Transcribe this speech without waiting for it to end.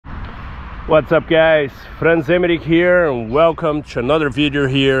What's up, guys? Franz Emdrup here, and welcome to another video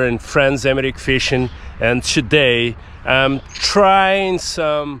here in Franz Emdrup Fishing. And today I'm trying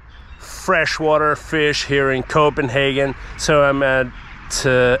some freshwater fish here in Copenhagen. So I'm at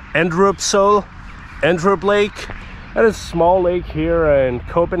Emdrup Lake. That is a small lake here in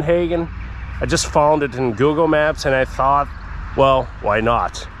Copenhagen. I just found it in Google Maps and I thought, well, why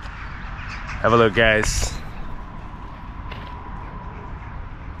not? Have a look, guys.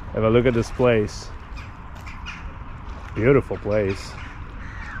 Have a look at this place. Beautiful place.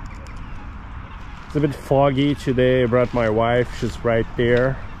 It's a bit foggy today. I brought my wife, she's right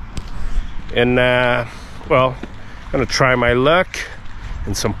there. And well, I'm gonna try my luck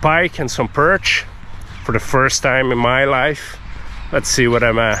in some pike and some perch for the first time in my life. Let's see what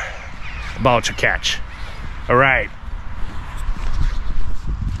I'm about to catch. All right.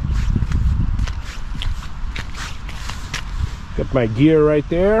 Got my gear right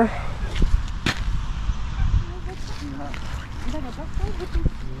there.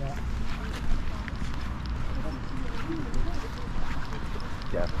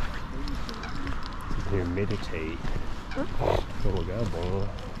 Yeah. Here, meditate. Um lugar bom.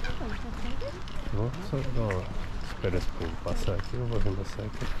 Nossa, não. Espera esse povo passar aqui, eu vou vir passar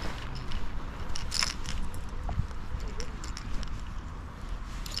aqui.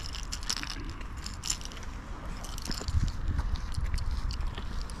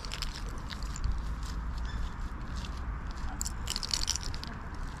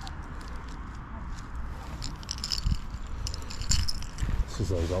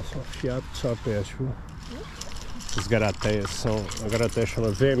 Esses anzóis são afiados de só peixe, viu? As garateias são... A garateia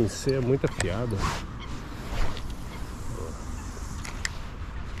chama VMC, é muito afiada.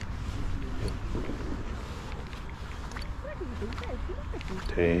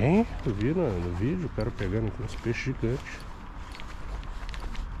 Tem, eu vi no vídeo o cara pegando aqui uns peixes gigantes.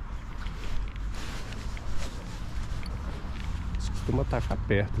 Eles costumam atacar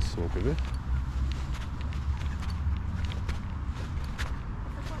perto assim, quer ver?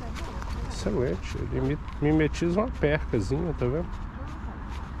 Excelente, ele mimetiza uma percazinha, tá vendo?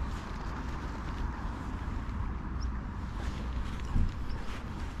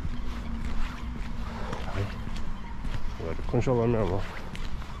 Ai, agora congelou minha mão.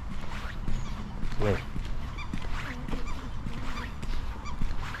 Vem.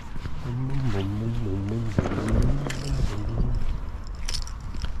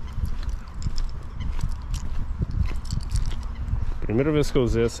 Primeira vez que eu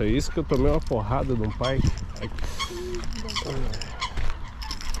usei essa isca, eu tomei uma porrada de um pike.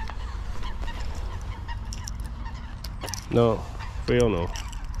 Não, foi eu não.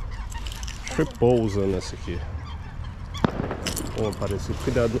 Foi Paul usando essa aqui. Bom, parecido.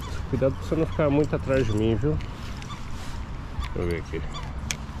 Cuidado pra você não ficar muito atrás de mim, viu? Deixa eu ver aqui.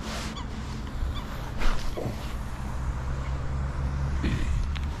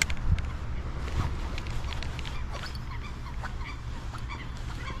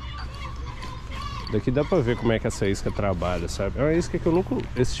 Daqui dá pra ver como é que essa isca trabalha, sabe? É uma isca que eu nunca...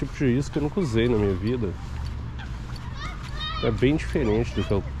 Esse tipo de isca eu nunca usei na minha vida. É bem diferente do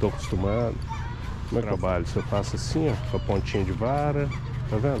que eu tô acostumado. Como é que eu trabalho? Se eu faço assim, ó, com a pontinha de vara,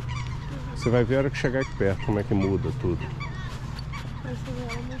 tá vendo? Você vai ver a hora que chegar aqui perto como é que muda tudo.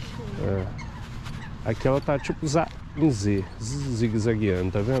 É. Aqui ela tá tipo em Z,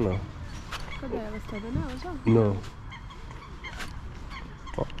 zigue-zagueando, tá vendo? Cadê ela? Você tá vendo ela já? Não.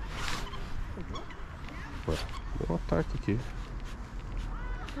 Ó. Ué, deu um ataque aqui.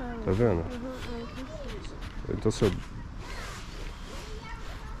 Tá vendo? Então se eu...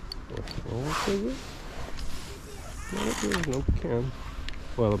 Vamos fazer. Meu Deus, não pequeno.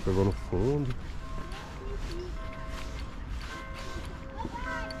 Pô, ela pegou no fundo.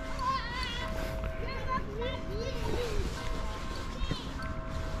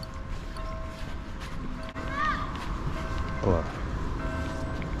 Olha lá.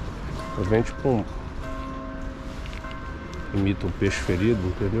 Ela vem tipo um... Imita um peixe ferido,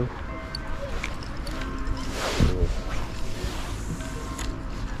 entendeu?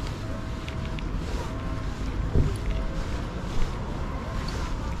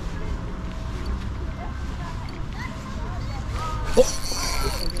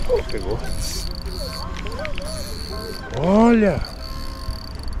 Oh, pegou. Olha!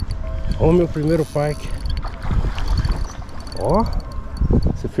 Olha o meu primeiro pike. Ó!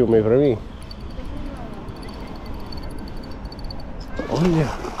 Você filma aí pra mim? Olha!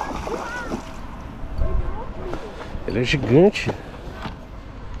 Ele é gigante.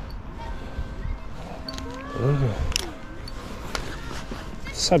 Olha.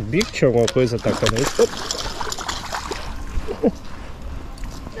 Sabia que tinha alguma coisa atacando ele.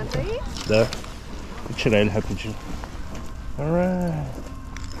 There. Tirei ele rapidinho. Alright.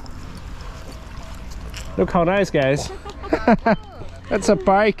 Look how nice, guys. That's a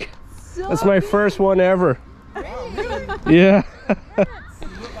pike. That's my first one ever. Yeah. You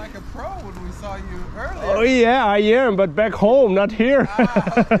look like a pro when we saw you earlier. Oh yeah, I am, but back home, not here. Okay.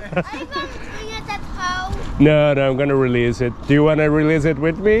 Are you going to bring it at home? No, I'm gonna release it. Do you wanna release it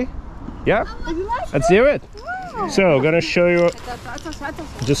with me? Yeah? Let's do it. So, I'm gonna show you.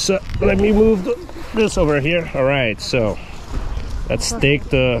 Just let me move this over here. Alright, so let's take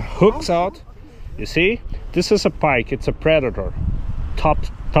the hooks out. You see? This is a pike, it's a predator. Top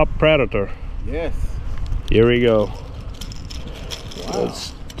predator. Yes. Here we go. Wow.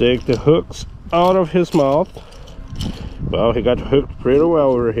 Let's take the hooks out of his mouth. Well, he got hooked pretty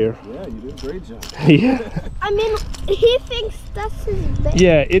well over here. Yeah, you did a great job. Yeah. I mean, he thinks that's his baby.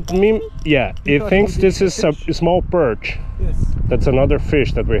 Yeah, it thinks this is a small perch. Yes. That's another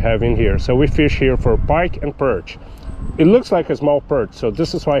fish that we have in here. So we fish here for pike and perch. It looks like a small perch, so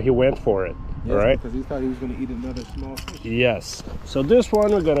this is why he went for it. Yes, all right? because he thought he was going to eat another small fish. Yes. So this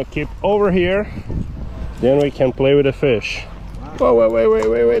one we're gonna keep over here. Then we can play with the fish. Wow. Oh,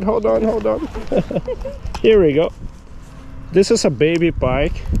 wait, hold on. Here we go. This is a baby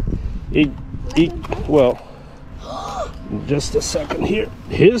pike. Well, just a second here.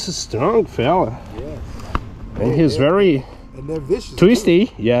 He's a strong fella. Yes. And he's very And they're vicious. twisty.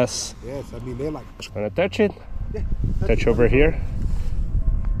 Too. Yes. Yes, I mean, they're like... Wanna touch it? Yeah. Touch over here.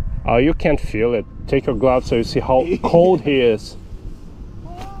 Oh, you can't feel it. Take your gloves so you see how cold he is.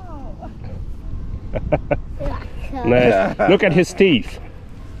 Nice. Look at his teeth.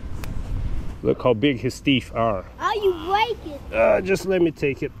 Look how big his teeth are. Oh, you break it. Just let me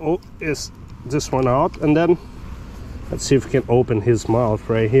take it. Oh, is this one out, and then let's see if we can open his mouth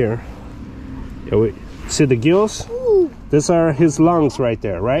right here. Yeah, we see the gills. Ooh, These are his lungs right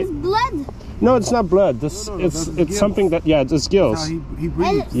there, right? blood. No, it's not blood. This No, it's that's it's something that it's gills. How he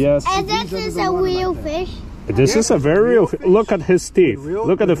breathes. Yes. And this is a real fish. This is a very real. Look at his teeth. real-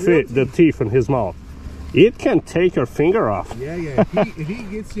 Look at the real the teeth in his mouth. It can take your finger off. Yeah, yeah. If he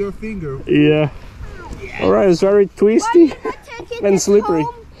gets your finger... Yeah. All right, it's very twisty and slippery.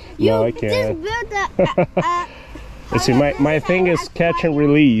 You No, I just can't. built a Let's see. My thing is catch and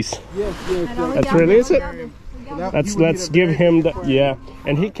release. Yes. Let's release it. Let's Let's give him the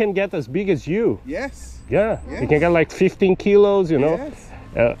and he can get as big as you. Yes. Yeah, he can get like 15 kilos. You know,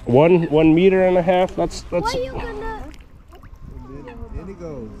 Yes. 1 meter and a half. That's what are you gonna... And then he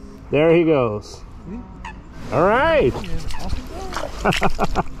goes. there he goes. All right.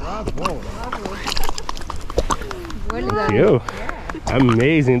 Bravo. You.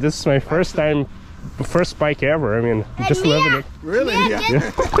 Amazing. This is my first pike ever. I mean, just loving it. Really? Mia Yeah.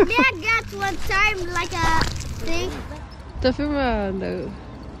 got one time like a thing. Tô filmando.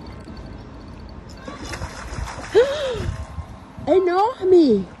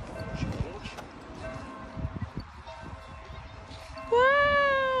 Enorme!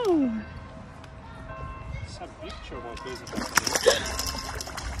 Uau! Sabia que tinha alguma coisa.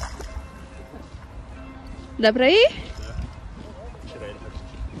 Dá pra ir? Tirar ele.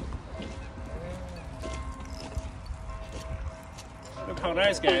 Look how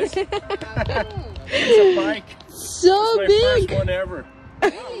nice, guys. It's a pike. So My big! first one ever.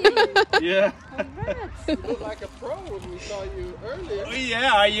 Yeah. You look like a pro when we saw you earlier. Oh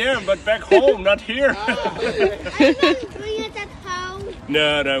yeah, I am, but back home, not here. Are you going to bring it at home?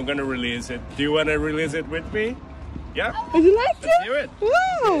 No, I'm gonna release it. Do you wanna release it with me? Yeah? Would you like Let's to? do it. Wow!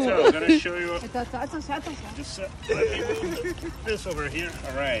 So I'm gonna show you. Just let me move this over here.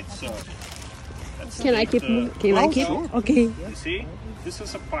 All right. So. let's Can I take keep the moving? Can I hooks keep? out. Okay. You see, this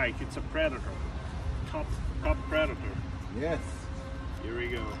is a pike. It's a predator. Top predator. Yes. Here we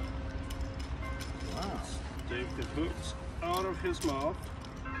go. Wow. Take the hooks out of his mouth.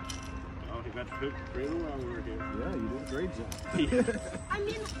 Oh, he got hooked pretty well over here. Yeah, you did a great job. I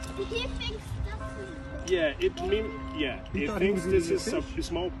mean, he thinks that's his baby. Yeah, it thought he thinks was this eating is a a fish.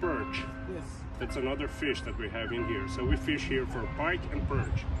 small perch. Yes. That's another fish that we have in here. So we fish here for pike and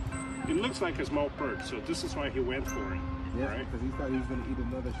perch. It looks like a small perch, so this is why he went for it. Yes, Right? because he thought he was going to eat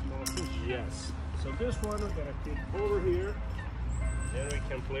another small fish. Yes. So this one we're gonna keep over here, then we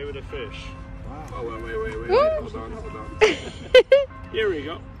can play with the fish. Wow. Oh wait. Hold on. Here we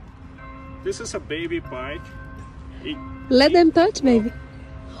go. This is a baby pike. Let them touch, baby.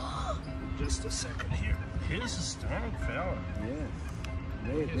 Just a second here. He's a strong fella.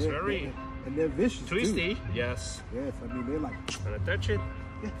 Yes. He's very and they're vicious twisty. too. Yes. Yes, I mean, they're like... Wanna touch it?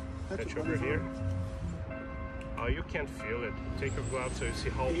 Yeah, Touch it over on his here. arm. Oh, you can't feel it. Take your gloves so you see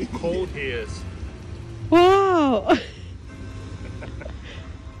how cold he is. Wow!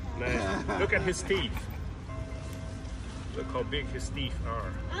 Look at his teeth. Look how big his teeth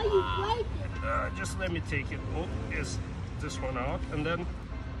are. Oh, you break it. Just let me take it. Oh, is this one out, and then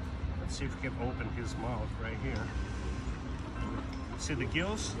let's see if we can open his mouth right here. See the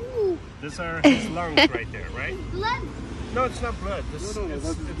gills? These are his lungs right there, right? Blood. No, it's not blood. This No,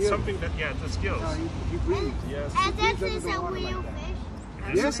 it's gills. something that, yeah, that's gills. He breathes. Yes. And this is a real fish.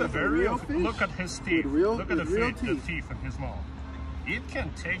 This Yes, is a it's a very real fish. look at his teeth. real- Look at the with real teeth in his mouth. It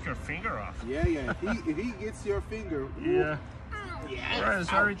can take your finger off. Yeah, yeah. If he gets your finger, Yeah. Right, it's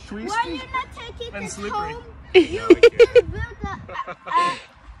very Why twisty you not taking and this slippery. home? Yeah, we can Build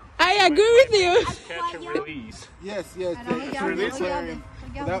I agree with you. catch and release. yes. Release it.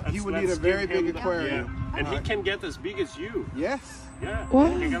 He would need a very big aquarium. Yeah. And he can get as big as you. Yes. Yeah. Wow.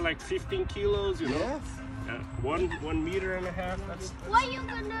 He got like 15 kilos, you know. Yes. 1.5 meters. That's What you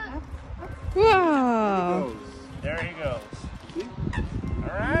gonna? Wow. Goes. there he goes. See?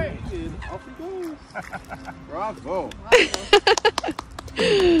 All right. And off he goes. Bravo.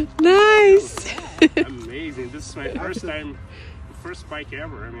 Nice. Amazing. This is my first time, first bike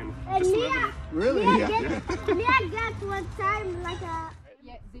ever. I mean, And just loving it. Really? Mia got one time like a.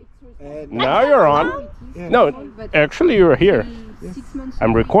 And Now you're on. No, actually you're here.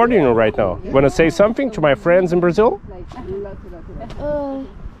 I'm recording you right now. Want to say something to my friends in Brazil?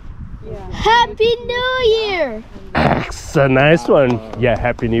 Happy New Year! That's a nice one. Yeah,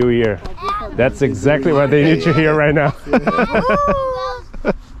 Happy New Year. That's exactly what they need to hear right now.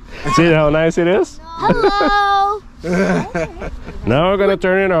 See how nice it is? Hello. Now we're gonna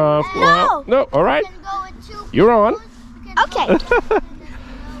turn it off. No. No, all right. Can go in two You're on. Okay.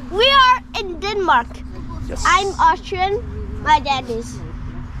 We are in Denmark. Yes. I'm Austrian. My dad is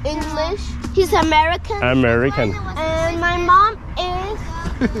English. He's American. American. And my mom is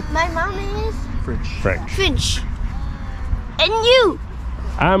French. Finch. And you?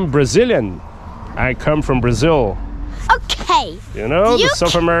 I'm Brazilian. I come from Brazil. Okay. You know, You the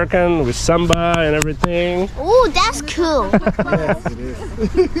South American with samba and everything. Oh, that's cool. yes, it is.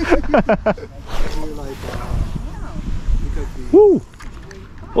 Woo!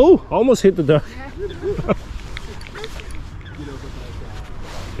 Oh, almost hit the duck.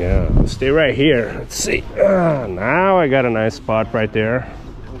 Yeah, stay right here. Let's see. Now I got a nice spot right there.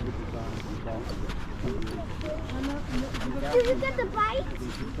 Did you get the bite?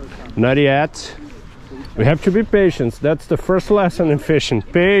 Not yet. We have to be patient. That's the first lesson in fishing.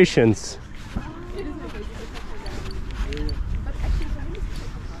 Patience.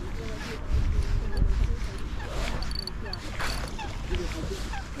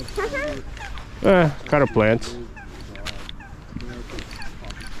 Got a plant.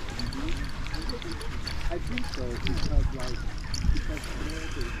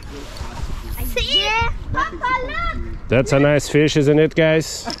 See? Papa, look. That's a nice fish, isn't it,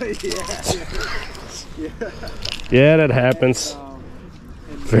 guys? Yeah, that happens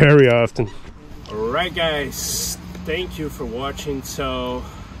very often. All right, guys, thank you for watching. So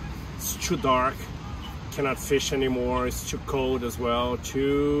it's too dark, cannot fish anymore. It's too cold as well,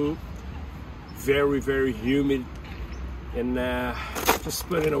 too very humid, and just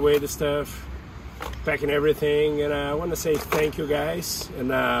putting away the stuff, packing everything. And I want to say thank you, guys,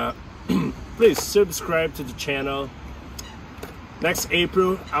 and please subscribe to the channel. Next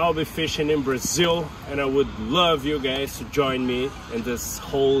April, I'll be fishing in Brazil, and I would love you guys to join me in this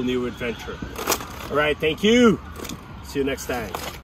whole new adventure. All right, thank you. See you next time.